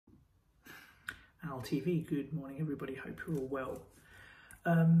Al TV. Good morning, everybody. Hope you're all well.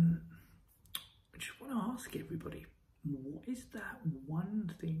 I just want to ask everybody, what is that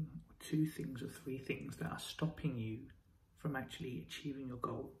one thing, or two things, or three things that are stopping you from actually achieving your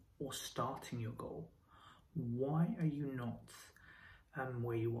goal or starting your goal? Why are you not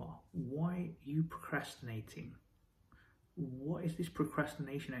where you are? Why are you procrastinating? What is this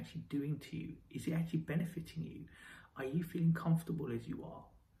procrastination actually doing to you? Is it actually benefiting you? Are you feeling comfortable as you are?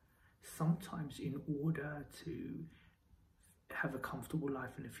 Sometimes in order to have a comfortable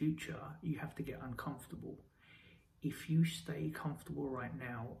life in the future, you have to get uncomfortable. If you stay comfortable right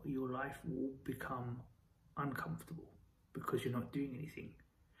now, your life will become uncomfortable because you're not doing anything.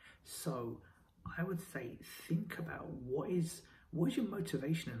 So I would say, think about what is your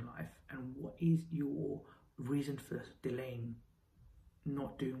motivation in life, and what is your reason for delaying,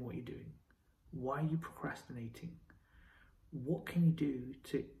 not doing what you're doing? Why are you procrastinating? What can you do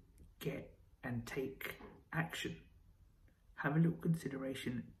to get and take action? Have a little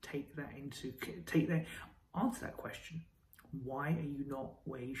consideration, answer that question. Why are you not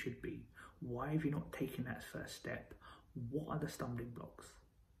where you should be? Why have you not taken that first step? What are the stumbling blocks?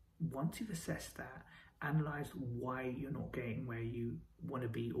 Once you've assessed that, analyze why you're not getting where you want to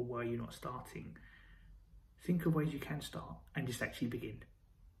be or why you're not starting. Think of ways you can start and just actually begin.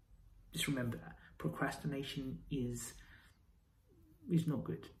 Just remember that procrastination is not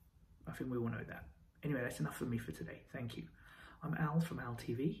good. I think we all know that. Anyway, that's enough for me for today. Thank you. I'm Al from Al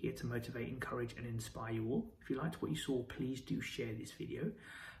TV, here to motivate, encourage and inspire you all. If you liked what you saw, please do share this video.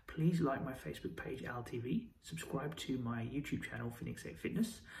 Please like my Facebook page, Al TV. Subscribe to my YouTube channel, Phoenix 8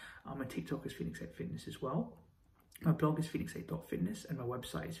 Fitness. My TikTok is Phoenix 8 Fitness as well. My blog is phoenix8.fitness and my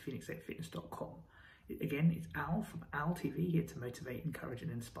website is phoenix8fitness.com. Again, it's Al from Al TV, here to motivate, encourage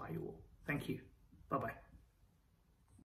and inspire you all. Thank you. Bye-bye.